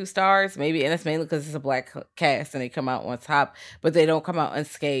given it 2 stars, maybe, and it's mainly because it's a black cast and they come out on top, but they don't come out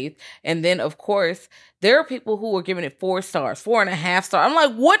unscathed. And then, of course, there are people who are giving it 4 stars, 4.5 stars. I'm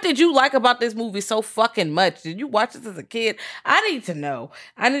like, what did you like about this movie so fucking much? Did you watch this as a kid? I need to know.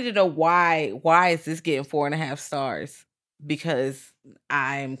 Why is this getting 4.5 stars? Because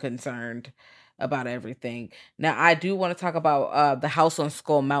I'm concerned about everything. Now, I do want to talk about The House on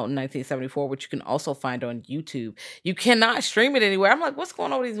Skull Mountain 1974, which you can also find on YouTube. You cannot stream it anywhere. I'm like, what's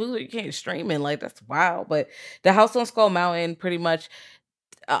going on with these movies? You can't stream it. Like, that's wild. But The House on Skull Mountain, pretty much,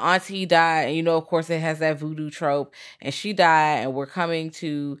 auntie died. And, of course, it has that voodoo trope. And she died, and we're coming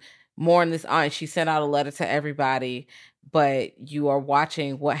to mourn this aunt. She sent out a letter to everybody. But you are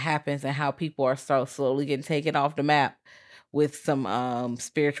watching what happens and how people are slowly getting taken off the map with some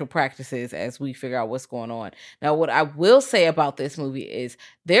spiritual practices as we figure out what's going on. Now, what I will say about this movie is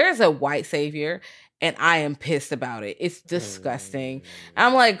there's a white savior, and I am pissed about it. It's disgusting.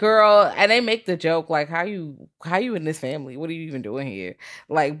 I'm like, girl, and they make the joke, like, how you in this family? What are you even doing here?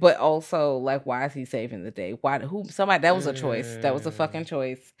 Like, but also, like, why is he saving the day? That was a choice. That was a fucking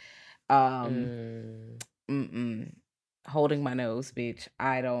choice. Holding my nose, bitch.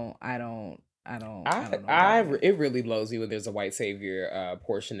 I don't know. It really blows me when there's a white savior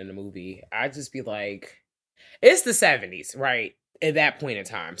portion in the movie. I just be like, it's the 70s, right? At that point in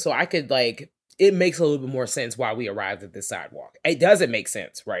time. So I could it makes a little bit more sense why we arrived at this sidewalk. It doesn't make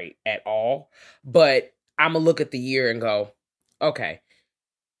sense, right? At all. But I'm going to look at the year and go, okay.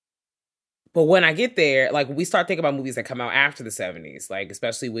 But when I get there, when we start thinking about movies that come out after the 70s,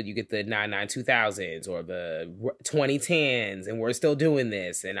 especially when you get the 99 2000s or the 2010s, and we're still doing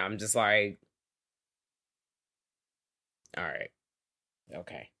this, and I'm just like, all right,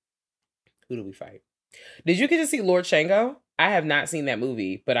 okay, who do we fight? Did you get to see Lord Shango? I have not seen that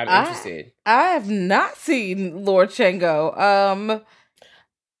movie, but I'm interested. I have not seen Lord Shango.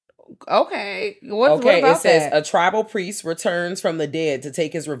 Okay. What about it says that? A tribal priest returns from the dead to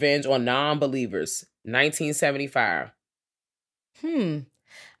take his revenge on non-believers. 1975.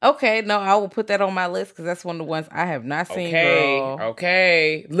 Okay, no, I will put that on my list because that's one of the ones I have not seen.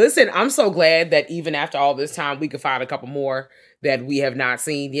 Okay. Listen, I'm so glad that even after all this time, we could find a couple more that we have not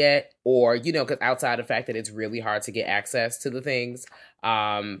seen yet, or because outside the fact that it's really hard to get access to the things.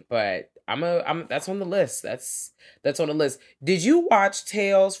 But I'm that's on the list. That's on the list. Did you watch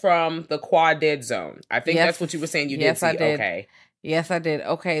Tales from the Quad Dead Zone? I think that's what you were saying. You did see. I did. Okay. Yes, I did.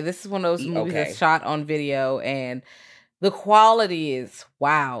 Okay, this is one of those movies that's shot on video, and the quality is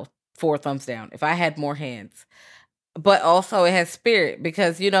wow. 4 thumbs down. If I had more hands. But also it has spirit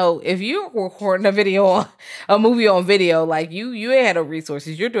because, if you're recording a movie on video, you ain't had no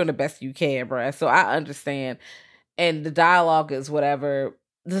resources. You're doing the best you can, bruh. So I understand. And the dialogue is whatever.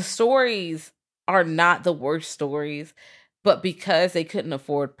 The stories are not the worst stories, but because they couldn't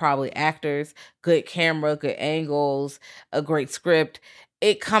afford probably actors, good camera, good angles, a great script,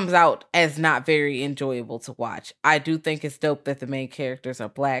 it comes out as not very enjoyable to watch. I do think it's dope that the main characters are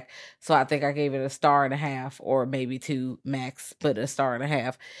Black, so I think I gave it 1.5 stars or maybe 2 max, but 1.5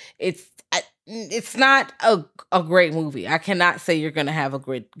 stars. It's not a great movie. I cannot say you're going to have a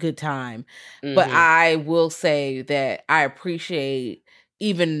good time, but I will say that I appreciate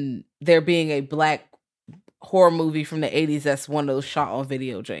even there being a Black horror movie from the 80s that's one of those shot on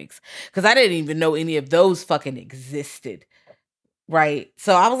video drinks, because I didn't even know any of those fucking existed. Right.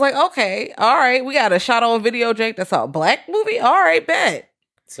 So I was like, okay, all right, we got a shot on video Jake that's a Black movie. All right, bet.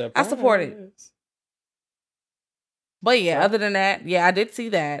 Surprise. I support it. But yeah, other than that, yeah, I did see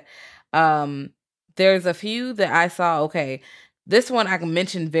that. There's a few that I saw. Okay, this one I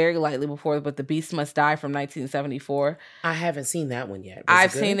mentioned very lightly before, but The Beast Must Die from 1974. I haven't seen that one yet.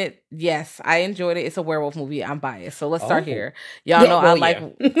 I've seen it. Yes, I enjoyed it. It's a werewolf movie. I'm biased, so let's start here. Y'all know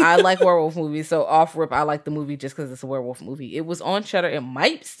I like werewolf movies. So off rip, I like the movie just because it's a werewolf movie. It was on Shudder. It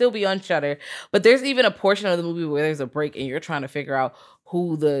might still be on Shudder, but there's even a portion of the movie where there's a break and you're trying to figure out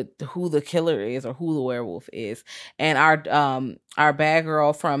who the killer is or who the werewolf is. And our bad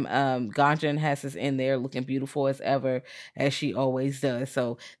girl from Ganjan has us in there looking beautiful as ever, as she always does.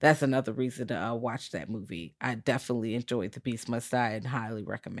 So that's another reason to watch that movie. I definitely enjoyed The Beast Must Die and highly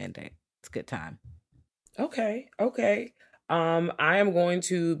recommend it. It's a good time. Okay. I am going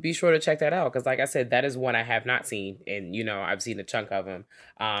to be sure to check that out because, like I said, that is one I have not seen, and I've seen a chunk of them.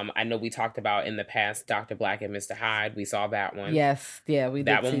 I know we talked about in the past Dr. Black and Mr. Hyde. We saw that one. Yes, yeah, we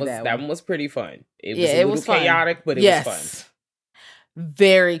did see that one. That one was pretty fun. It was a little chaotic, but it was fun.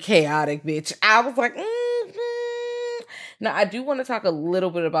 Very chaotic, bitch. I was like, Now, I do want to talk a little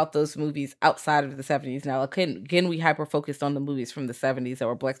bit about those movies outside of the 70s. Now, again, we hyper-focused on the movies from the 70s that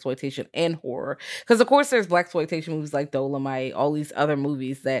were Blaxploitation and horror. Because, of course, there's Blaxploitation movies like Dolomite, all these other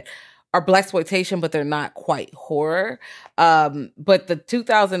movies that are Blaxploitation, but they're not quite horror. But the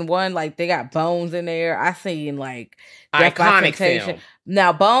 2001, they got bones in there. I seen, iconic film.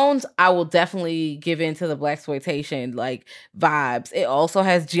 Now, Bones, I will definitely give into the Blaxploitation like vibes. It also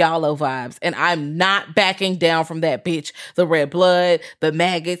has Giallo vibes, and I'm not backing down from that bitch. The red blood, the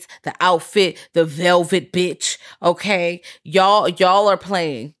maggots, the outfit, the velvet bitch. Okay, y'all are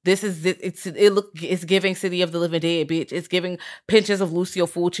playing. It's giving City of the Living Dead, bitch. It's giving pinches of Lucio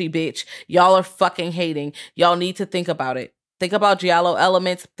Fulci, bitch. Y'all are fucking hating. Y'all need to think about it. Think about Giallo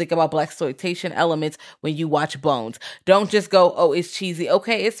elements. Think about Blaxploitation elements when you watch Bones. Don't just go, oh, it's cheesy.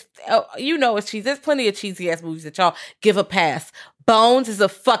 Okay, it's cheesy. There's plenty of cheesy ass movies that y'all give a pass. Bones is a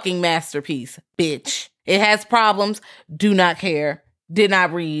fucking masterpiece, bitch. It has problems. Do not care. Did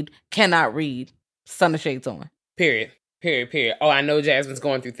not read. Cannot read. Sun of Shades on. Period. Oh, I know Jasmine's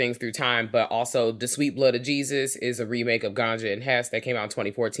going through things through time, but also The Sweet Blood of Jesus is a remake of Ganja and Hess that came out in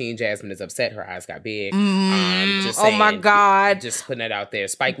 2014. Jasmine is upset. Her eyes got big. Just saying, oh my God. Just putting that out there.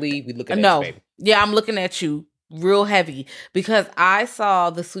 Spike Lee, we looking at you, baby. Yeah, I'm looking at you real heavy because I saw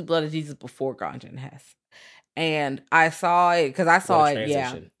The Sweet Blood of Jesus before Ganja and Hess. And I saw it because I saw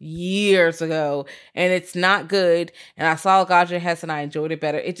it, years ago. And it's not good. And I saw Ganja and Hess and I enjoyed it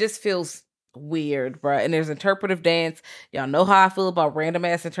better. It just feels weird, bruh. And there's interpretive dance. Y'all know how I feel about random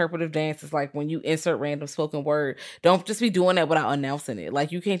ass interpretive dance. It's like when you insert random spoken word, don't just be doing that without announcing it.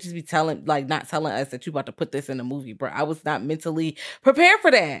 Like you can't just be not telling us that you about to put this in a movie, bruh. I was not mentally prepared for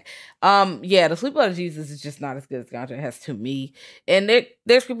that. The Sweet Blood of Jesus is just not as good as Ganja has to me. And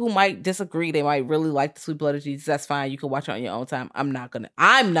there's people who might disagree. They might really like the Sweet Blood of Jesus. That's fine. You can watch it on your own time. I'm not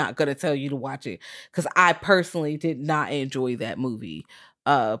gonna tell you to watch it because I personally did not enjoy that movie.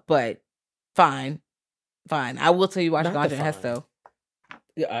 But Fine. I will tell you watch Ganja and Hess though.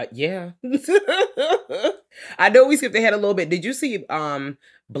 Yeah. I know we skipped ahead a little bit. Did you see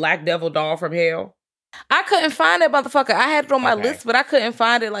Black Devil Doll from Hell? I couldn't find that motherfucker. I had it on my list, but I couldn't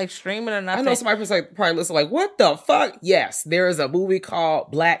find it like streaming or nothing. I know somebody was probably listening like, what the fuck? Yes, there is a movie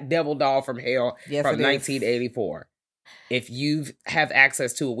called Black Devil Doll from Hell from 1984. If you have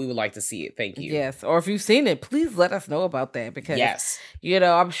access to it, we would like to see it. Thank you. Yes. Or if you've seen it, please let us know about that because,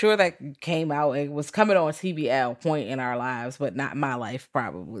 I'm sure that came out and was coming on TV at a point in our lives, but not my life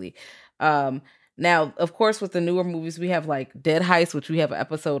probably. Now, of course, with the newer movies, we have like Dead Heist, which we have an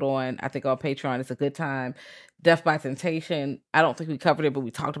episode on, I think on Patreon. It's a good time. Death by Temptation. I don't think we covered it, but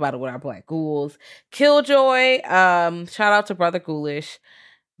we talked about it with our Black Ghouls. Killjoy. Shout out to Brother Ghoulish.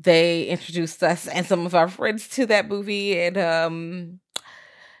 They introduced us and some of our friends to that movie. And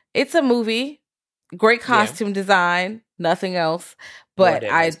it's a movie. Great costume design. Nothing else. But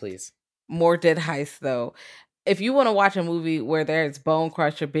more Dead Heist, though. If you want to watch a movie where there's Bone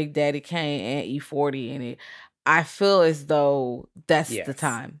Crusher, Big Daddy Kane, and E40 in it, I feel as though that's the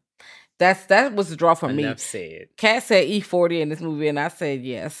time. That was the draw for me. Enough said. Kat said E40 in this movie, and I said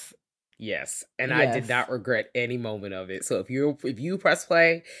yes. Yes, and I did not regret any moment of it. So if you press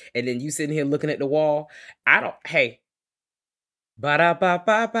play and then you sitting here looking at the wall,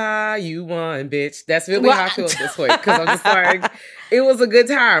 ba-da-ba-ba-ba, you won, bitch. That's really how I feel at this point. Because I'm just like, it was a good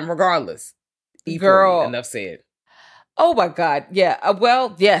time regardless. E40, girl, enough said. Oh my God. Yeah.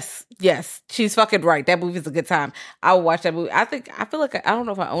 Well, yes. She's fucking right. That movie is a good time. I would watch that movie. I feel like, I don't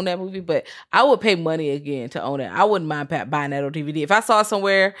know if I own that movie, but I would pay money again to own it. I wouldn't mind buying that on DVD. If I saw it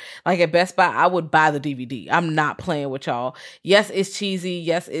somewhere like at Best Buy, I would buy the DVD. I'm not playing with y'all. Yes, it's cheesy.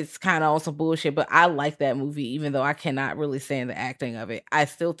 Yes, it's kind of on some bullshit, but I like that movie, even though I cannot really stand the acting of it. I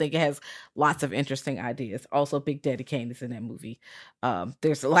still think it has lots of interesting ideas. Also, Big Daddy Kane is in that movie.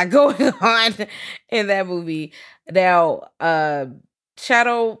 There's a lot going on in that movie. Now,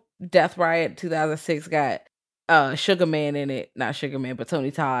 Shadow Death Riot 2006 got Sugar Man in it. Not Sugar Man, but Tony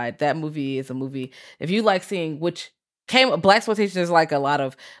Todd. That movie is a movie. If you like seeing Blaxploitation is like a lot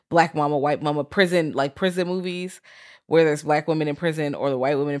of black mama, white mama prison movies where there's black women in prison or the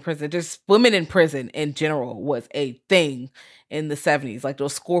white women in prison. Just women in prison in general was a thing in the 70s. Like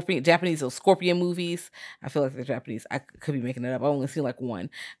those Scorpion movies. I feel like they're Japanese. I could be making it up. I only seen like one.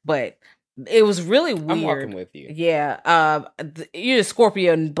 But it was really weird. I'm walking with you. Yeah. You're a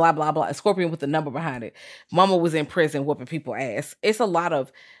Scorpion, blah, blah, blah. Scorpion with the number behind it. Mama was in prison whooping people ass. It's a lot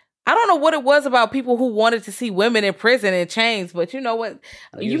of, I don't know what it was about people who wanted to see women in prison in chains, but you know what?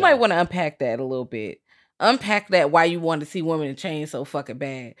 You might want to unpack that a little bit. Unpack that why you want to see women in chains so fucking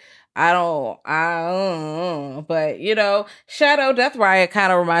bad. I don't know. But, Shadow Death Riot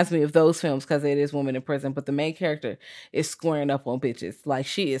kind of reminds me of those films because it is women in prison, but the main character is squaring up on bitches. Like,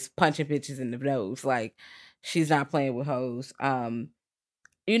 she is punching bitches in the nose. Like, she's not playing with hoes.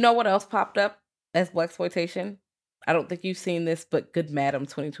 You know what else popped up as Blaxploitation? I don't think you've seen this, but Good Madam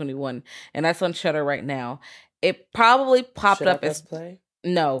 2021. And that's on Shudder right now. It probably popped up as... Play?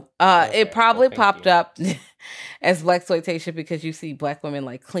 No, Okay, it probably thank popped you. up as Blaxploitation because you see black women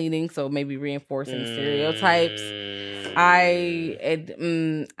like cleaning, so maybe reinforcing stereotypes.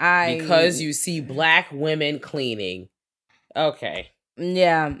 Because you see black women cleaning. Okay.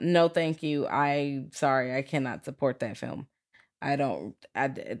 Yeah, no, thank you. Sorry, I cannot support that film. I don't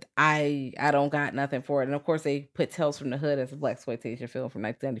got nothing for it. And of course, they put Tales from the Hood as a Blaxploitation film from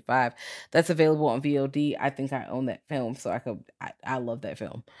 1995. That's available on VOD. I think I own that film, so I love that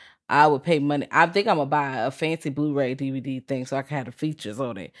film. I would pay money. I think I'm gonna buy a fancy Blu-ray DVD thing so I can have the features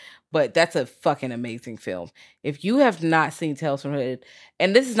on it. But that's a fucking amazing film. If you have not seen Tales from the Hood,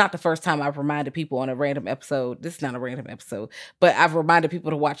 and this is not the first time I've reminded people on a random episode. This is not a random episode, but I've reminded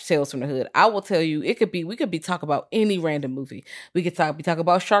people to watch Tales from the Hood. I will tell you, we could be talking about any random movie. We could be talking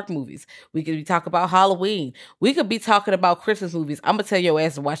about shark movies. We could be talking about Halloween. We could be talking about Christmas movies. I'm gonna tell your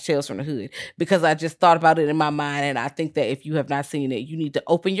ass to watch Tales from the Hood because I just thought about it in my mind, and I think that if you have not seen it, you need to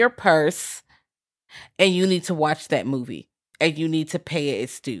open your purse and you need to watch that movie and you need to pay it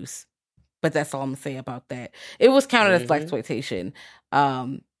its dues. But that's all I'm gonna say about that. It was counted as Blaxploitation,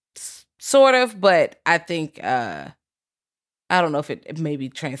 sort of, but I think I don't know if it maybe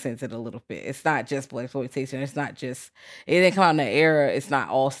transcends it a little bit. It's not just Blaxploitation. It didn't come out in that era. It's not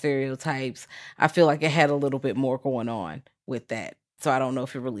all stereotypes. I feel like it had a little bit more going on with that. So I don't know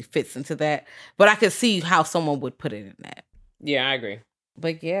if it really fits into that, but I could see how someone would put it in that. Yeah, I agree.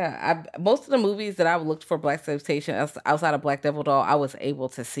 But yeah, most of the movies that I looked for Blaxploitation outside of Black Devil Doll, I was able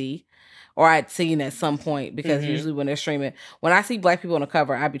to see, or I'd seen at some point because usually when they're streaming, when I see black people on the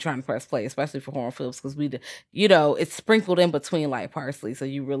cover, I'd be trying to press play, especially for horror films because it's sprinkled in between like parsley, so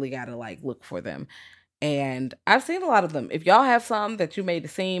you really got to like look for them. And I've seen a lot of them. If y'all have some that you made the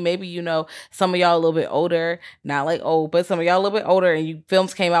scene, maybe some of y'all a little bit older, not like old, but some of y'all a little bit older, and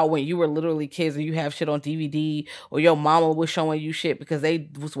films came out when you were literally kids, and you have shit on DVD, or your mama was showing you shit because they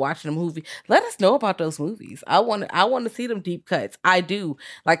was watching a movie. Let us know about those movies. I want to see them deep cuts. I do.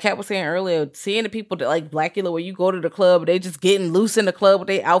 Like Kat was saying earlier, seeing the people that like Blackula, where you go to the club, they just getting loose in the club with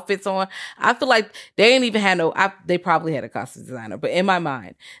their outfits on. I feel like they ain't even had they probably had a costume designer, but in my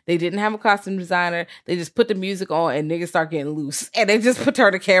mind, they didn't have a costume designer. They just put the music on and niggas start getting loose. And they just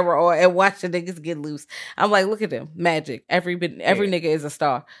turn the camera on and watch the niggas get loose. I'm like, look at them. Magic. Every nigga is a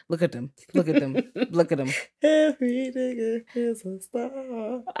star. Look at them. Look at them. Look at them. Every nigga is a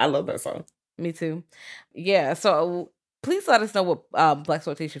star. I love that song. Me too. Yeah, so please let us know what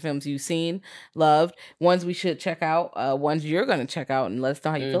Blaxploitation films you've seen, loved, ones we should check out, ones you're going to check out, and let us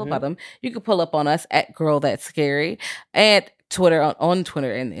know how you feel about them. You can pull up on us at Girl That's Scary, at Twitter, on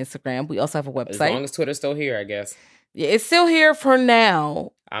Twitter and Instagram. We also have a website. As long as Twitter's still here, I guess. Yeah, it's still here for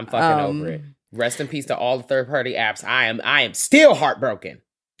now. I'm fucking over it. Rest in peace to all the third-party apps. I am still heartbroken.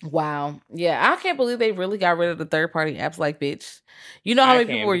 Wow. Yeah, I can't believe they really got rid of the third-party apps. Like, bitch, you know how many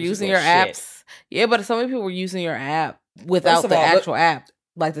people were using your apps? Yeah, but so many people were using your app without the actual app.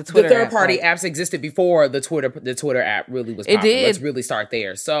 Like the Twitter. The third-party apps existed before the Twitter app really was popular. It did. Let's really start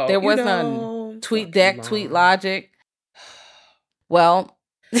there. So there was none. TweetDeck, TweetLogic. Well,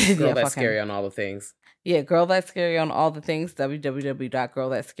 Girl That's Scary on all the things. Yeah, Girl That's Scary on all the things,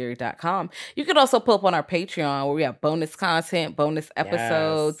 www.girlthatscary.com. You can also pull up on our Patreon where we have bonus content, bonus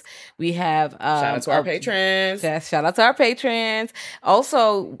episodes. Yes. We have... shout out to our patrons. Yes, shout out to our patrons.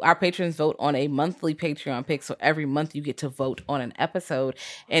 Also, our patrons vote on a monthly Patreon pick, so every month you get to vote on an episode.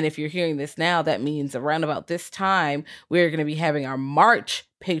 And if you're hearing this now, that means around about this time, we're going to be having our March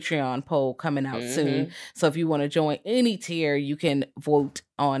Patreon poll coming out soon. So if you want to join any tier, you can vote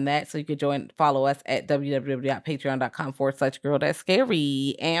on that. So you can follow us at www.patreon.com/Girl That's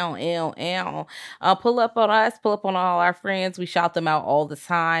Scary. Pull up on us, pull up on all our friends. We shout them out all the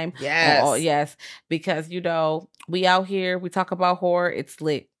time. Yes. Yes. Because, we out here, we talk about horror. It's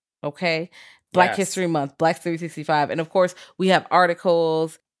lit. Okay. Black History Month, Black 365. And of course, we have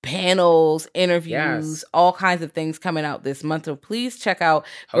articles, panels, interviews, all kinds of things coming out this month. So please check out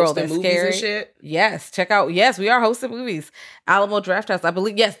Girl That's Scary. And shit. Yes, check out. Yes, we are hosting movies. Alamo Drafthouse, I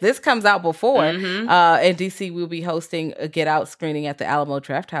believe. Yes, this comes out before. In DC, we'll be hosting a Get Out screening at the Alamo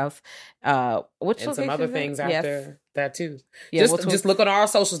Drafthouse. Which and some other things after that too. Yeah, just look on our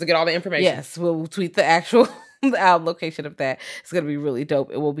socials to get all the information. Yes, we'll tweet the actual location of that. It's going to be really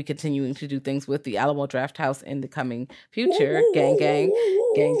dope. It will be continuing to do things with the Alamo Drafthouse in the coming future. Gang.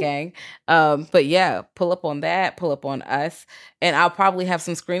 But yeah, pull up on that, pull up on us. And I'll probably have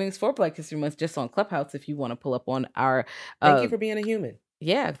some screenings for Black History Month just on Clubhouse if you want to pull up on our... Thank you for being a human.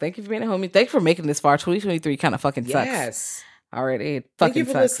 Yeah, thank you for being a homie. Thank you for making this far. 2023 kind of fucking sucks. Yes. Already, it fucking sucks. Thank you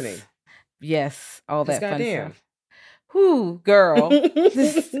for listening. Yes, all that fun stuff. Whoo, girl.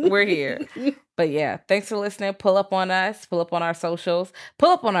 We're here. But yeah, thanks for listening. Pull up on us, pull up on our socials,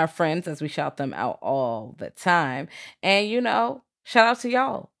 pull up on our friends as we shout them out all the time. And, shout out to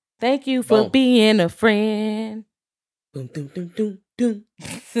y'all. Thank you for being a friend. Boom, doom, doom, doom, doom.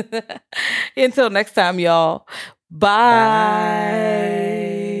 Until next time, y'all. Bye.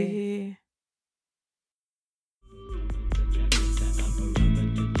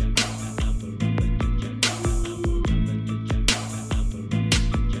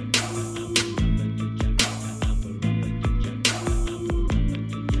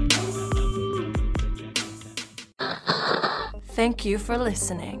 Thank you for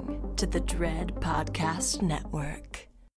listening to the Dread Podcast Network.